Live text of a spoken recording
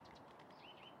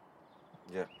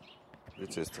Ja, vi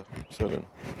tester. Sådan.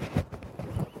 Jeg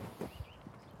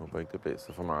håber ikke, det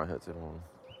blæser for meget her til morgen.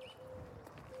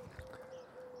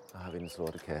 Så har vi den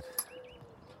sorte kat.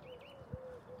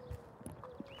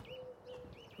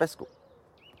 Værsgo.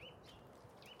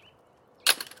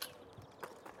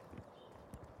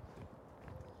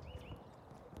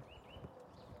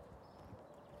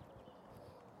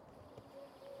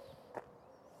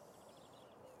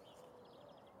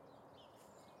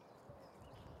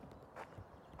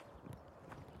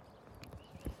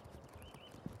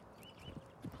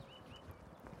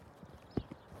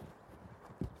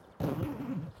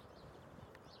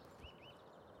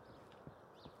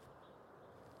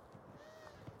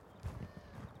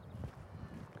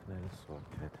 Knaldsort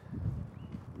kat.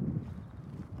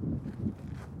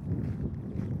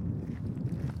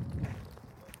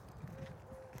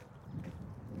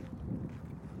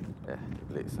 Ja, det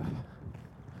blæser.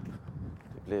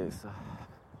 Det blæser.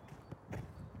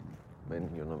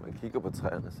 Men jo, når man kigger på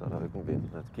træerne, så er der jo ikke en vind.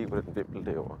 Når man kigger på den vimpel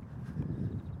derovre,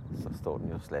 så står den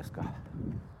jo og slasker.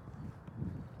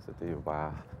 Så det er jo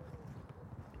bare...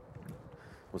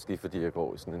 Måske fordi jeg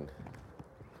går i sådan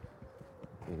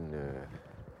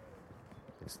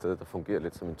et sted, der fungerer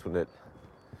lidt som en tunnel,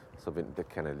 så vinden bliver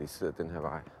kanaliseret den her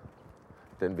vej.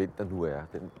 Den vind, der nu er,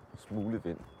 den smule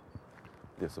vind,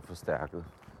 bliver så forstærket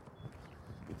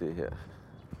i det her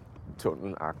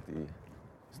tunnelagtige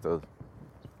sted,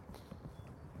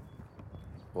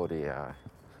 hvor det er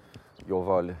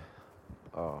jordvolde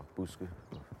og buske,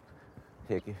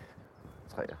 hække,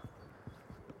 træer,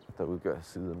 der udgør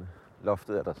siderne.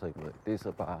 Loftet er der så ikke noget. Det er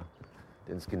så bare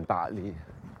den skinbarlige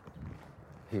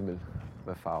himmel.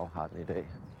 Hvad farve har den i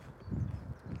dag?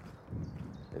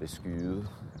 Er det skyet?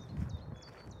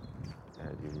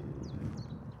 Er det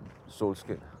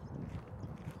solskin?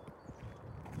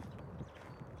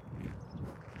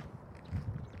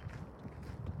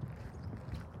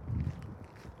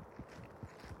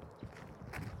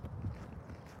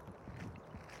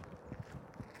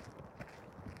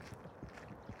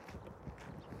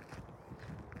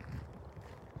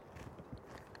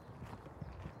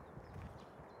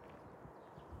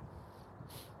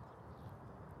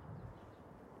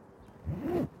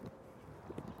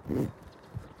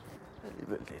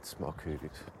 Alligevel lidt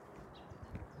småkøligt.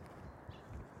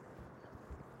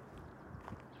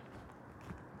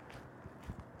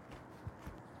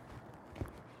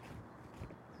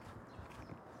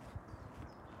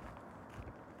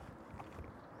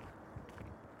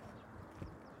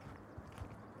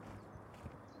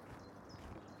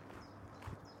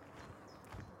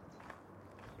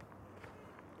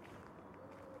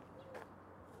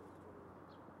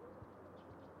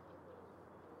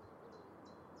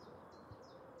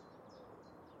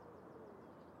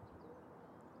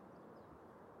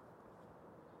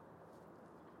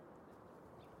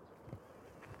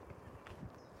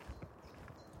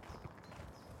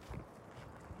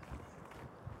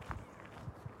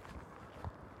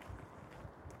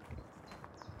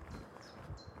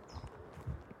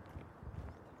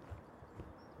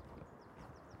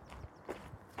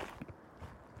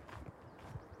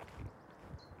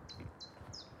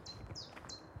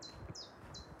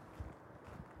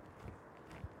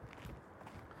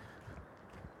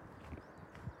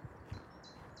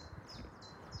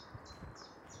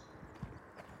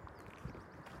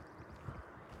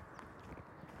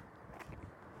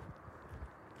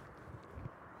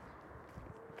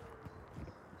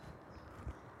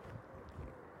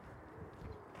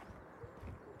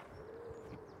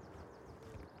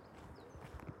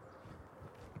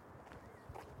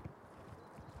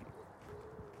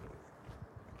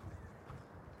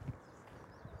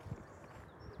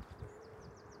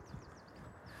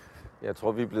 Jeg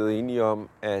tror, vi er blevet enige om,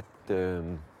 at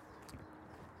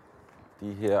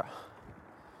de her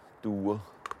duer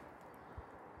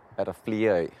er der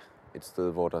flere af. Et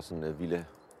sted, hvor der er sådan et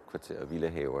villa-kvarter og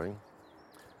villa-haver, ikke?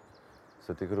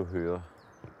 Så det kan du høre.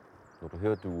 Når du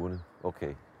hører duerne,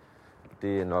 okay,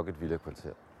 det er nok et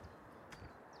villa-kvarter.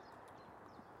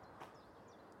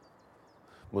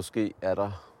 Måske er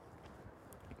der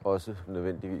også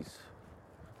nødvendigvis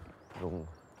nogle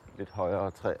lidt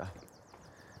højere træer.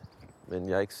 Men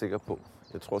jeg er ikke sikker på.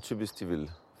 Jeg tror typisk, de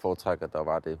vil foretrække, at der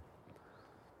var det.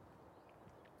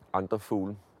 Andre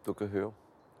fugle, du kan høre.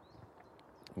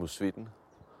 Musvitten.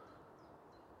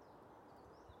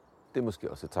 Det er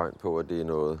måske også et tegn på, at det er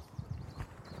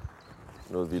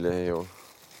noget villahave.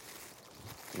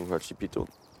 Nu har Chipito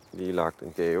lige lagt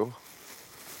en gave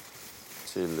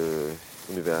til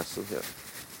universet her.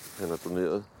 Han har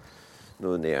doneret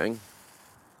noget næring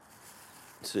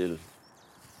til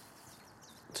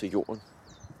jorden.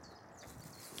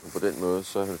 på den måde,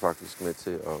 så er han faktisk med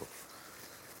til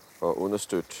at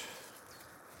understøtte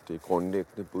det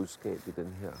grundlæggende budskab i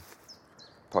den her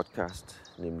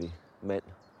podcast, nemlig mand,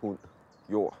 hund,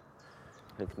 jord.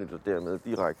 Han knytter dermed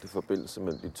direkte forbindelse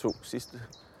mellem de to sidste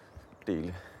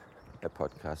dele af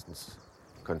podcastens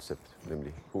koncept,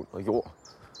 nemlig hund og jord.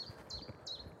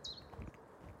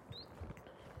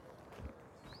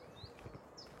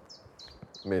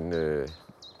 Men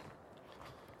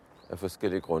af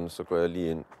forskellige grunde, så går jeg lige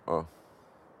ind og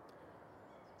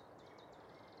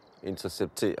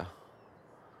intercepterer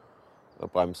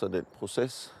og bremser den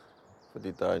proces,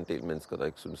 fordi der er en del mennesker, der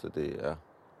ikke synes, at det er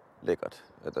lækkert,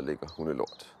 at der ligger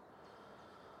hundelort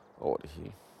over det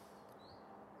hele.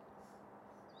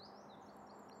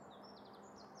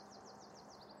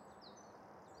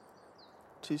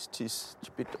 Tis, tis,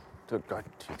 tjibit. Det var godt,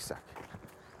 tiksak.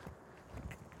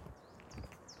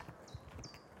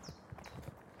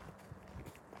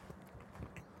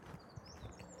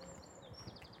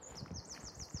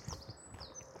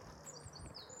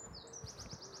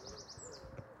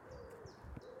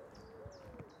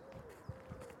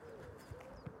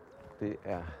 Det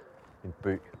er en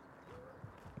bøg,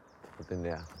 og den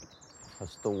har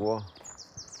store,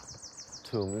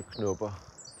 tunge knopper.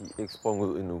 De er ikke sprunget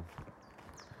ud endnu.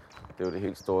 Det er jo det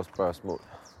helt store spørgsmål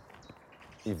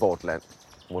i vort land.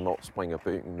 Hvornår springer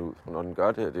bøgen ud? Og når den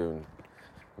gør det, er det jo en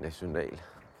national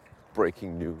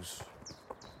breaking news.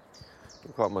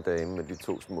 Nu kommer damen med de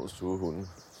 2 små sure hunde.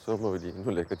 Så må vi lige,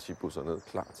 nu lægger Chibusser ned,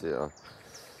 klar til at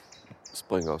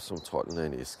springe op som trolden af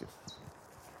en æske.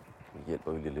 Nu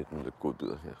hjælper vi lige lidt med lidt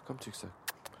godbidder her. Kom, Tyksak.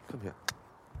 Kom her.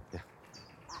 Ja.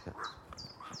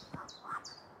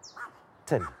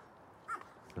 Tand.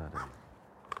 Sådan.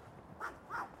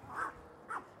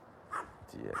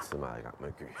 De er altid meget i gang med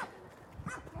at gø.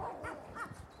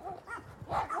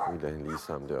 Vi lader hende lige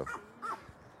samle det op.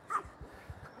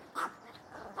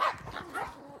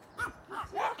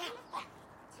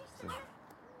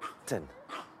 Tand.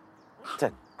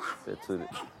 Det er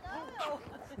tydeligt.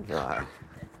 Nej.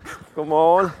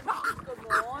 Godmorgen.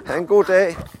 Ha' en god dag.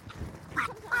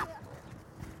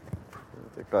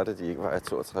 Det er godt, at de ikke vejer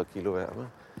 32 kilo hver, men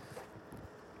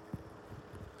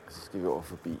så skal vi over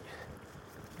forbi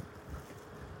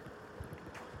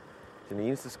den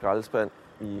eneste skraldespand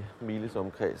i miles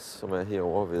omkreds, som er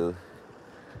herovre ved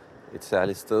et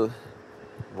særligt sted,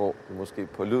 hvor du måske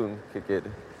på lyden kan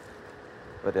gætte,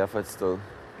 hvad det er for et sted.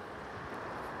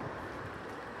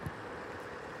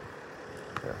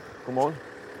 Ja. Godmorgen.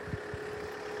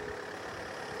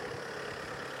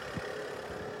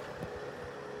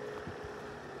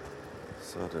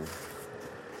 Sådan.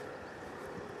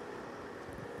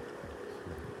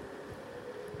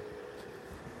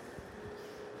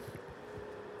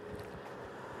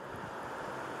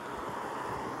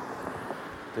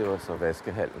 Det var så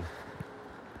vaskehallen.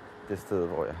 Det sted,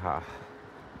 hvor jeg har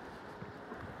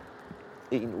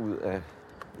 1 ud af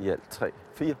i alt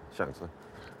 4 chancer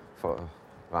for at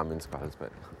ramme en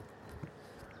skraldespand.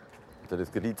 Så det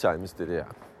skal lige times det der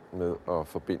med at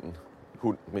forbinde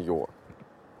hund med jord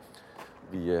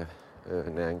via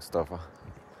næringsstoffer.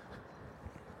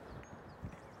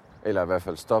 Eller i hvert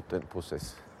fald stoppe den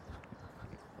proces.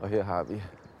 Og her har vi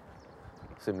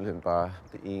simpelthen bare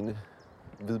det ene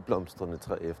hvidblomstrende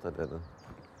træ efter det andet.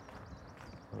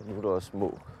 Og nu er der også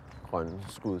små grønne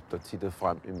skud, der titter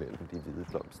frem imellem de hvide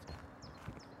blomster.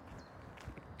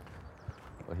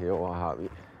 Og herover har vi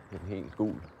en helt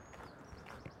gul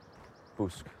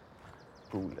busk,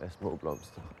 gul af små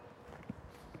blomster.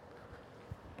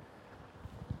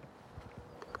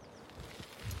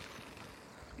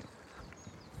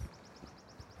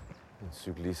 En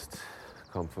cyklist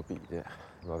kom forbi der,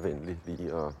 var venlig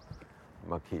lige at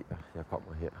markere, jeg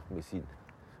kommer her med sin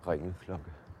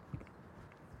ringeklokke.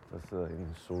 Der sidder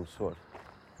en solsort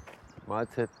meget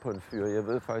tæt på en fyr. Jeg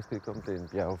ved faktisk ikke, om det er en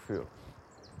bjergfyr.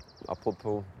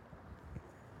 Apropos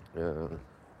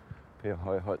Per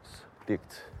Højholts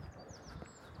digt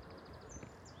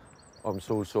om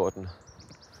solsorten,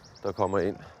 der kommer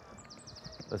ind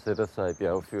og sætter sig i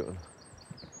bjergfyren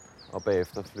og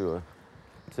bagefter flyver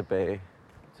tilbage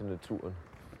til naturen.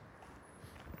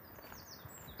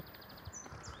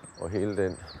 Og hele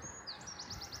den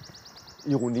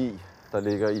ironi, der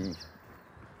ligger i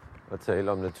at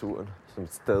tale om naturen som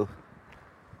et sted,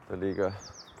 der ligger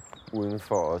uden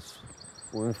for os,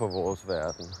 uden for vores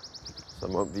verden,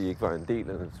 som om vi ikke var en del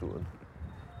af naturen,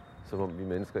 som om vi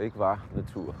mennesker ikke var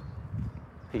natur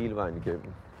hele vejen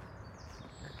igennem,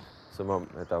 som om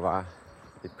at der var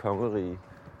et kongerige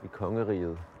i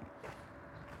kongeriget,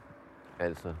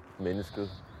 altså mennesket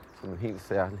som en helt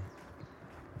særlig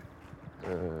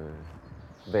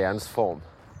værensform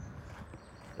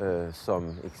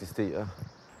som eksisterer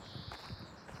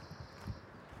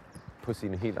på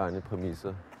sine helt egne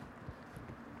præmisser.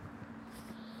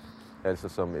 Altså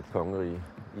som et kongerige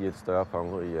i et større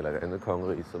kongerige eller et andet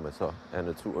kongerige, som er så er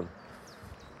naturen.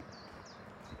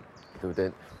 Det er jo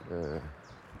den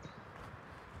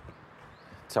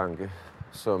tanke,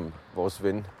 som vores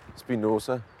ven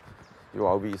Spinoza jo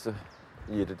afviser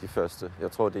i et af de første.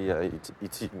 Jeg tror, det er i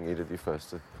etikken et af de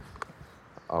første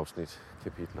afsnit,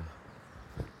 kapitler.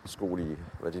 Skole i,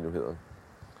 hvad de nu hedder.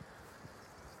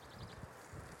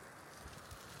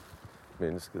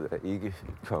 Mennesket er ikke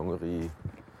et kongerige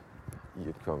i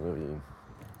et kongerige.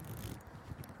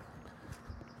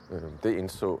 Det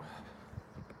indså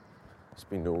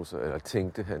Spinoza, eller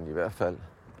tænkte han i hvert fald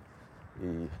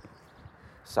i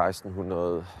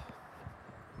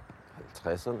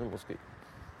 1650'erne måske.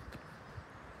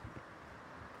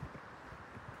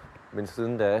 Men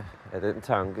siden da er den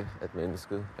tanke, at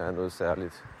mennesket er noget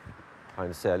særligt, har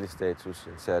en særlig status,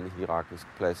 en særlig hierarkisk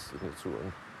plads i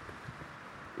naturen,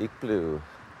 ikke blevet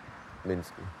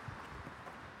mennesket.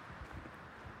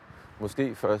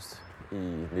 Måske først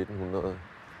i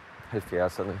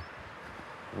 1970'erne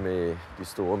med de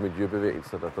store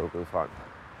miljøbevægelser, der dukkede frem,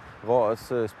 hvor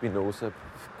også Spinoza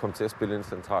kom til at spille en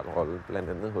central rolle, blandt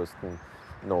andet hos den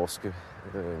norske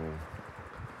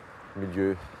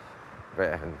miljø. Hvad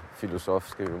er han? Filosof,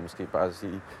 skal vi måske bare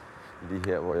sige, lige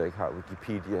her, hvor jeg ikke har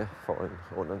Wikipedia foran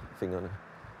under fingrene.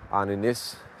 Arne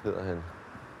Næs hedder han.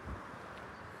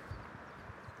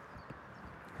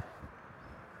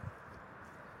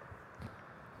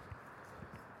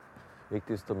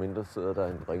 Ikke desto mindre sidder der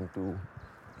en ringdue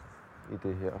i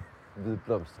det her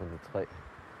hvidblomstrende træ.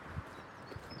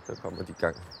 Så kommer de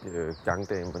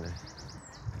gangdamerne.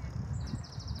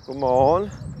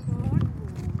 Godmorgen.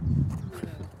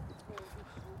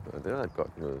 Det er et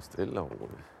godt noget, stille og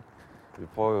roligt. Vi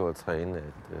prøver jo at træne,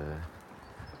 at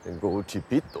den gode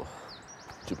Gepetto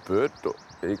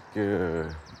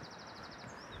ikke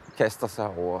kaster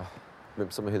sig over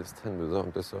hvem som helst han møder,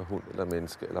 om det så er hund eller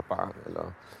menneske eller barn,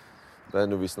 eller hvad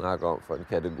nu vi snakker om for en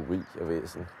kategori af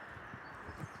væsen.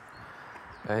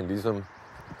 At han ligesom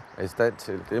er i stand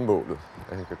til, det er målet,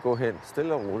 at han kan gå hen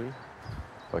stille og roligt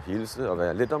og hilse og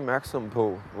være lidt opmærksom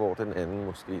på, hvor den anden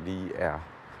måske lige er.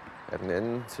 Er den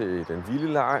anden til den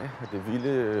vilde leg, er det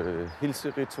vilde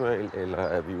hilseritual, eller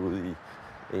er vi ude i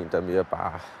en, der mere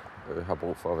bare har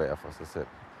brug for at være for sig selv?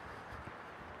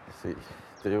 Se,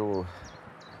 det er jo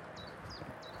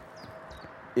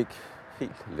ikke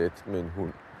helt let med en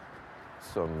hund,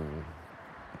 som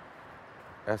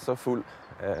er så fuld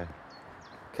af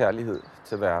kærlighed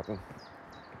til verden,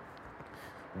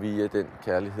 via den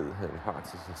kærlighed, han har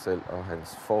til sig selv, og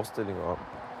hans forestillinger om,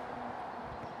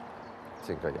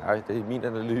 tænker jeg, det er min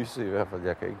analyse i hvert fald,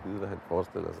 jeg kan ikke vide, hvad han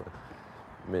forestiller sig.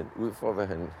 Men ud fra,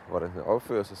 hvordan han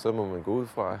opfører sig, så må man gå ud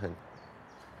fra, at han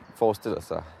forestiller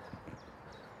sig,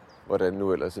 hvordan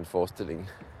nu ellers en forestilling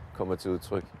kommer til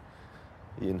udtryk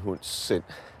i en hunds sind.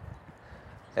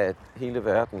 At hele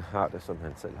verden har det, som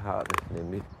han selv har det,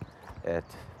 nemlig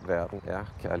at verden er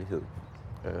kærlighed.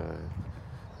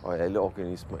 Og alle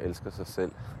organismer elsker sig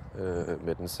selv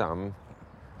med den samme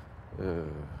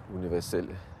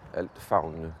universelle,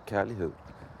 altfavnende kærlighed.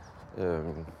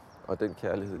 Og den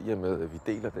kærlighed, i og med at vi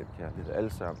deler den kærlighed alle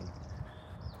sammen,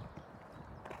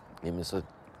 jamen så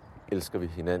elsker vi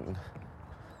hinanden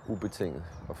ubetinget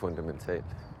og fundamentalt.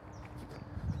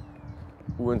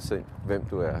 Uanset hvem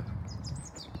du er,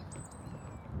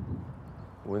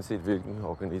 uanset hvilken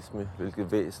organisme,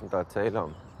 hvilket væsen der er tale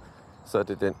om, så er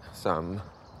det den samme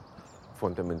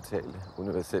fundamentale,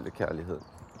 universelle kærlighed.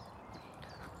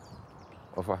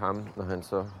 Og for ham, når han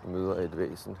så møder et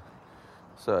væsen,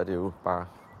 så er det jo bare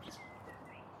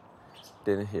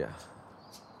denne her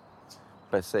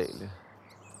basale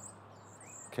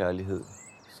kærlighed,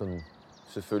 som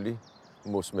selvfølgelig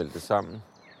må smelte sammen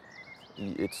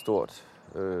i et stort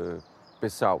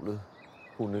besavlet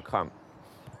hundekram.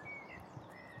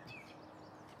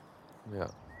 Ja,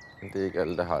 men det er ikke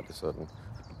alle, der har det sådan.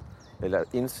 Eller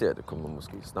indser det, kunne man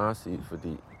måske snarere sige,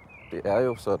 fordi det er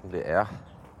jo sådan, det er.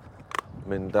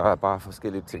 Men der er bare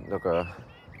forskellige ting, der gør,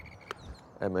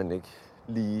 at man ikke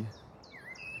lige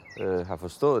har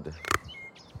forstået det.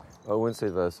 Og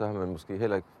uanset hvad, så har man måske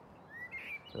heller ikke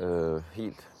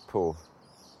helt på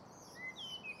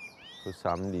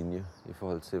samme linje i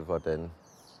forhold til, hvordan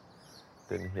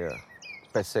den her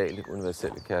basale,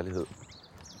 universelle kærlighed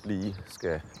lige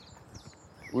skal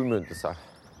udmønte sig.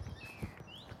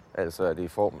 Altså er det i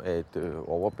form af et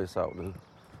overbesavlet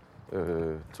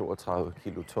 32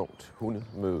 kilo tungt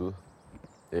hundemøde,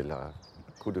 eller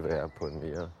kunne det være på en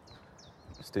mere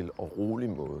stille og rolig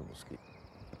måde måske.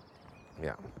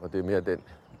 Ja, og det er mere den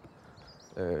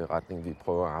retning, vi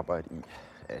prøver at arbejde i,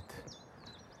 at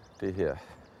det her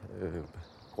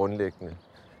grundlæggende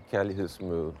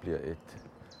kærlighedsmøde bliver et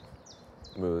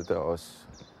møde, der også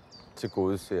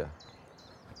tilgodeser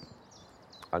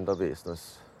andre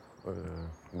væseners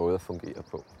måde at fungere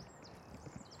på.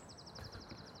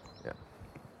 Ja.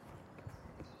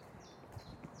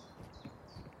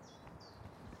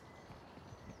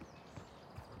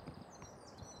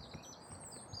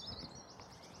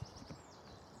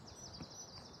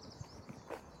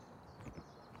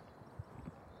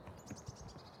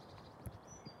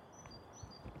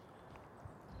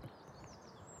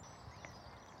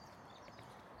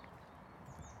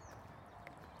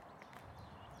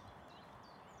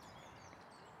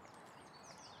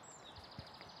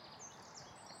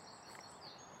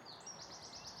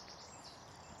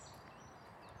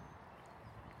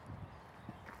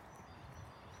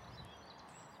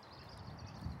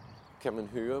 Kan man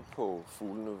høre på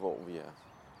fuglene, hvor vi er?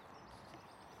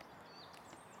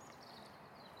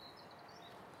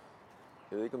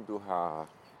 Jeg ved ikke, om du har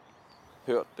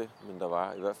hørt det, men der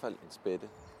var i hvert fald en spætte.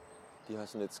 De har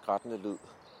sådan et skrattende lyd.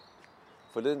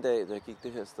 Forleden dag, da jeg gik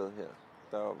det her sted her,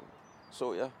 der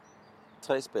så jeg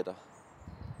 3 spætter,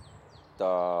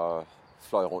 der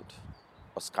fløj rundt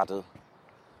og skrattede.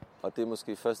 Og det er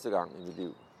måske første gang i mit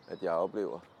liv, at jeg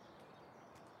oplever,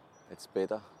 at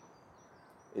spætter,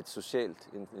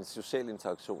 en social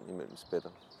interaktion imellem spætter.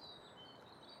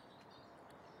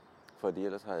 Fordi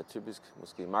ellers har jeg typisk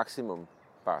måske maksimum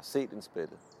bare set en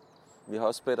spætte. Vi har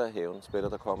også spætter i haven. Spætter,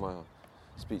 der kommer og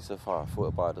spiser fra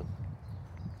foderbrættet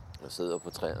og sidder på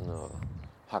træerne og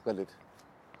hakker lidt.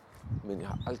 Men jeg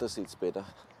har aldrig set spætter,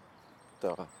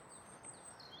 der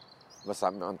var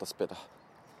sammen med andre spætter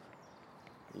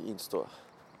i en stor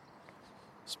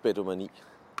spættomani.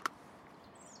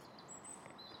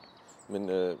 Men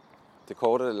det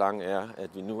korte og lange er,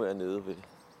 at vi nu er nede ved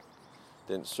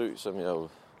den sø,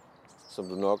 som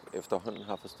du nok efterhånden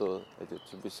har forstået, at det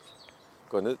typisk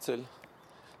går ned til.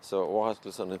 Så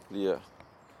overraskelserne bliver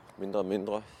mindre og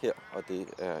mindre her, og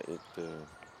det er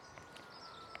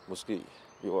måske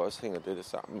jo også hænger det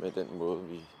sammen med den måde,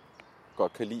 vi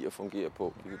godt kan lide at fungere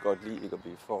på. Vi kan godt lide ikke at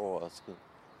blive for overrasket.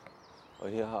 Og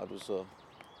her har du så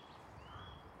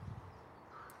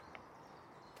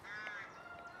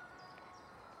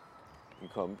en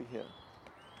kombi her.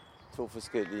 2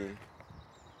 forskellige,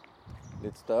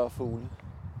 lidt større fugle.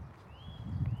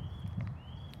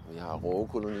 Vi har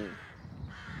rågekolonien.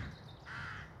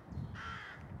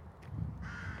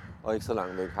 Og ikke så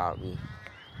langt væk har vi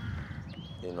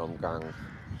en omgang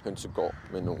hønsegård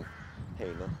med nogle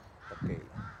haner og galer.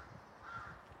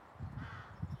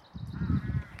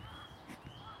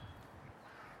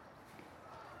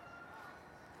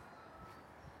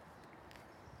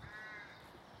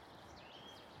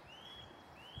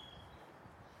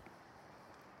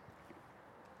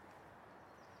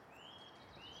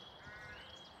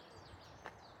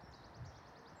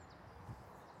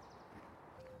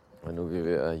 Og nu er vi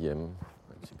ved at hjemme.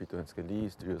 Chibito, han skal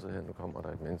lige styre sig her. Nu kommer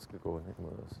der et menneske gående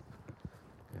imod os.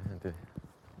 Ja, han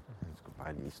skulle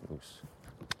bare lige snus.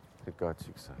 Det er godt,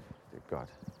 Tyksak. Det er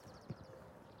godt.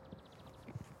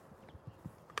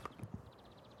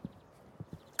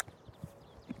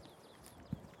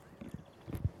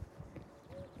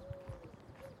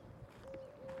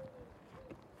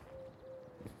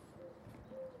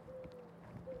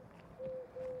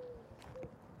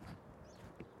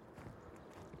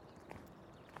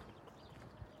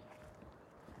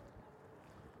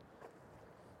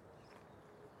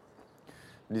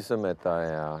 Ligesom at der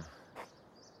er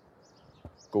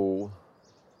gode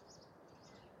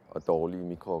og dårlige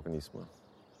mikroorganismer,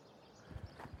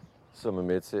 som er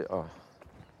med til at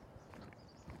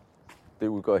det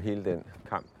udgør hele den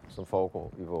kamp, som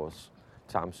foregår i vores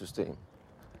tarmsystem,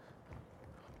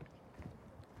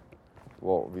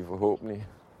 hvor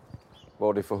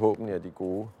det forhåbentlig er de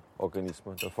gode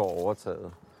organismer, der får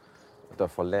overtaget, og der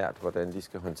får lært, hvordan de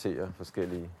skal håndtere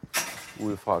forskellige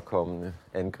udefrakommende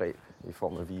angreb i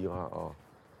form af vira og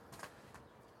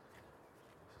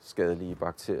skadelige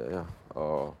bakterier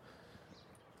og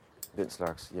den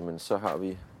slags. Jamen, så har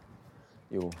vi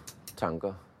jo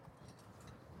tanker,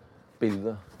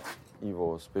 billeder i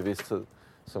vores bevidsthed,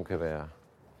 som kan være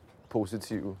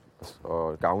positive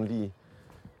og gavnlige,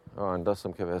 og andre,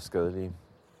 som kan være skadelige.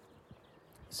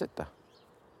 Sæt dig.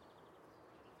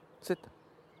 Sæt dig.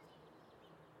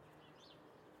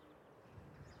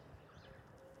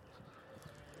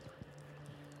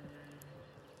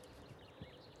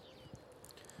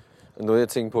 Og noget jeg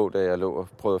tænkte på, da jeg lå og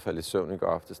prøvede at falde i søvn i går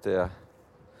aftes, det er,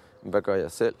 hvad gør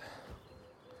jeg selv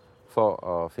for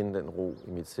at finde den ro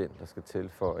i mit sind, der skal til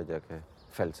for, at jeg kan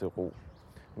falde til ro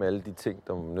med alle de ting,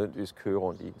 der nødvendigvis kører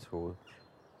rundt i ens hoved.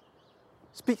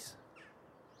 Spis!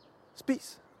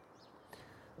 Spis!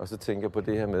 Og så tænker jeg på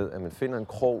det her med, at man finder en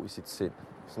krog i sit sind.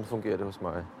 Sådan fungerer det hos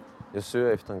mig. Jeg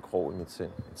søger efter en krog i mit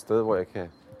sind. Et sted, hvor jeg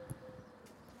kan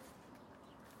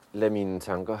lade mine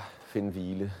tanker finde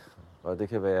hvile. Og det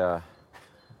kan være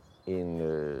en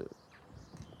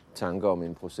tanke om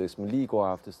en proces. Men lige i går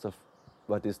aftes, så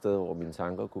var det sted, hvor mine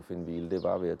tanker kunne finde hvile. Det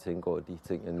var ved at tænke over de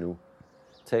ting, jeg nu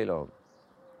taler om.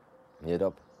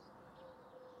 Netop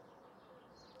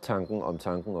tanken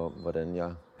om, hvordan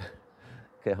jeg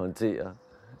kan håndtere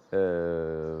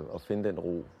og finde den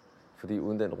ro. Fordi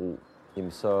uden den ro,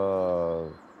 jamen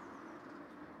så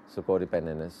går det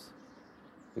bananas.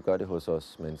 Det gør det hos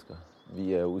os mennesker.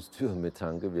 Vi er udstyret med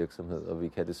tankevirksomhed, og vi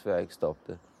kan desværre ikke stoppe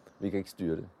det. Vi kan ikke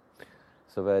styre det.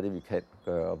 Så hvad er det, vi kan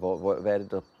gøre? Hvad er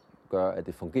det, der gør, at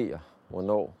det fungerer?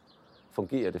 Hvornår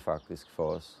fungerer det faktisk for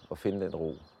os at finde den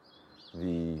ro?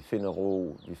 Vi finder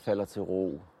ro, vi falder til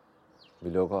ro, vi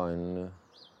lukker øjnene,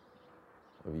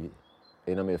 og vi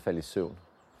ender med at falde i søvn.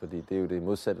 Fordi det er jo det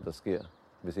modsatte, der sker,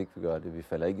 hvis ikke vi gør det. Vi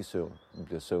falder ikke i søvn, vi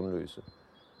bliver søvnløse.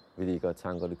 Vi ligger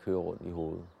tanker, der kører rundt i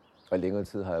hovedet. Og i længere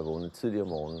tid har jeg vågnet tidligere om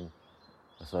morgenen,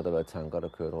 og så har der været tanker, der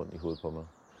kører rundt i hovedet på mig.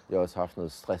 Jeg har også haft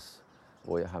noget stress,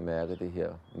 hvor jeg har mærket det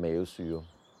her mavesyre.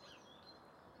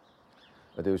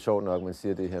 Og det er jo sjovt nok, at man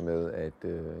siger det her med, at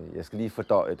jeg skal lige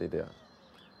fordøje det der.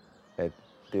 At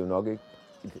det er jo nok ikke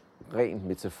et ren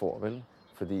metafor, vel?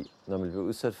 Fordi når man bliver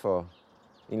udsat for en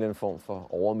eller anden form for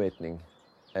overmætning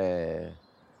af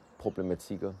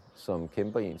problematikker, som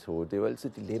kæmper i ens hoved, det er jo altid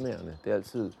dilemmaerne. Det er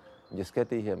altid, jeg skal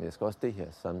det her, men jeg skal også det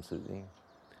her samtidig. Ikke?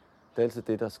 Det er altid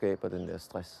det, der skaber den der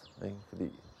stress. Ikke?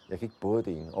 Fordi jeg kan ikke både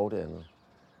det ene og det andet.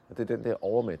 Og det er den der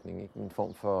overmætning, ikke? En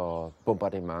form for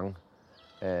bombardement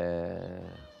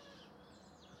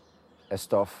af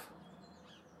stof,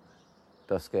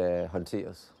 der skal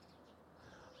håndteres.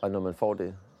 Og når man får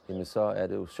det, jamen så er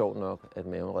det jo sjovt nok, at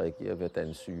maven reagerer ved at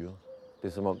danne syre. Det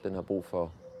er som om, den har brug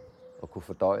for at kunne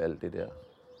fordøje alt det der.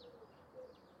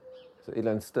 Så et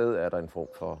eller andet sted er der en form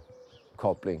for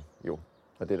kobling, jo.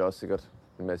 Og det er der også sikkert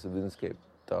en masse videnskab,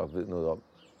 der ved noget om.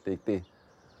 Det er ikke det.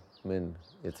 Men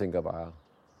jeg tænker bare,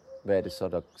 hvad er det så,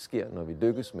 der sker, når vi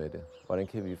lykkes med det? Hvordan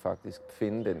kan vi faktisk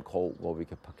finde den krog, hvor vi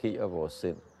kan parkere vores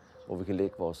sind, hvor vi kan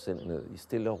lægge vores sind ned i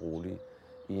stille og roligt,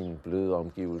 i en blød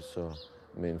omgivelse,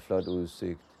 med en flot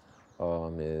udsigt,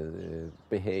 og med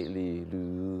behagelige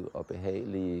lyde og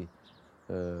behagelige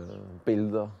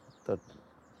billeder, der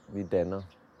vi danner.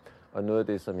 Og noget af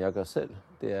det, som jeg gør selv,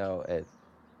 det er jo, at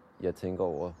jeg tænker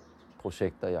over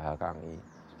projekter, jeg har gang i.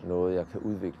 Noget, jeg kan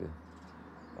udvikle.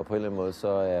 Og på en eller anden måde, så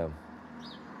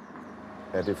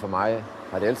er det for mig,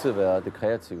 har det altid været det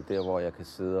kreative, der hvor jeg kan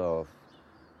sidde og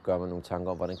gøre mig nogle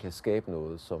tanker om, hvordan kan jeg skabe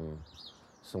noget,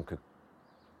 som kan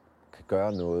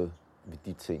gøre noget ved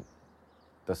de ting,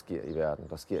 der sker i verden,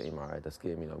 der sker i mig, der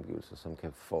sker i mine omgivelser, som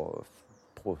kan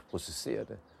processere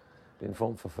det. Det er en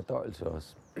form for fordøjelse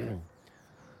også.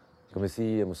 Så kan man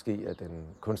sige, at måske at den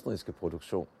kunstneriske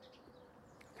produktion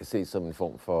kan ses som en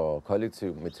form for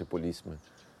kollektiv metabolisme,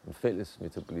 en fælles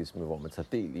metabolisme, hvor man tager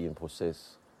del i en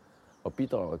proces og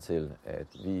bidrager til, at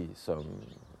vi som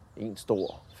en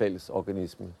stor fælles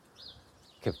organisme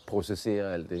kan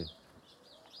processere alt det,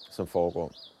 som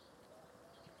foregår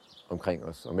omkring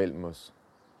os og mellem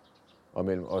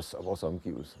os og vores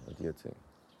omgivelser og de her ting.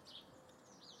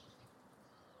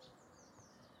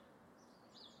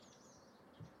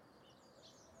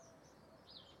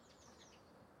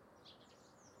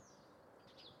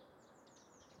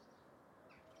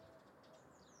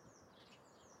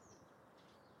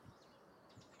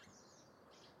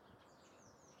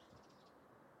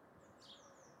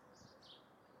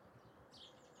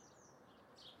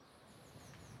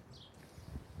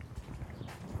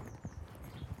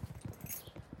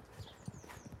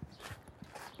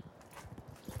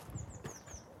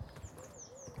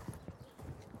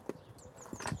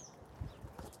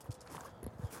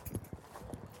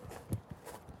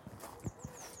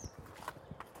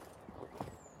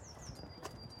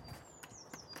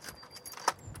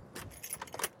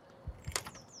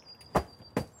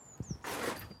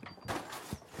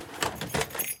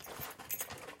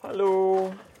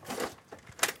 Hallo.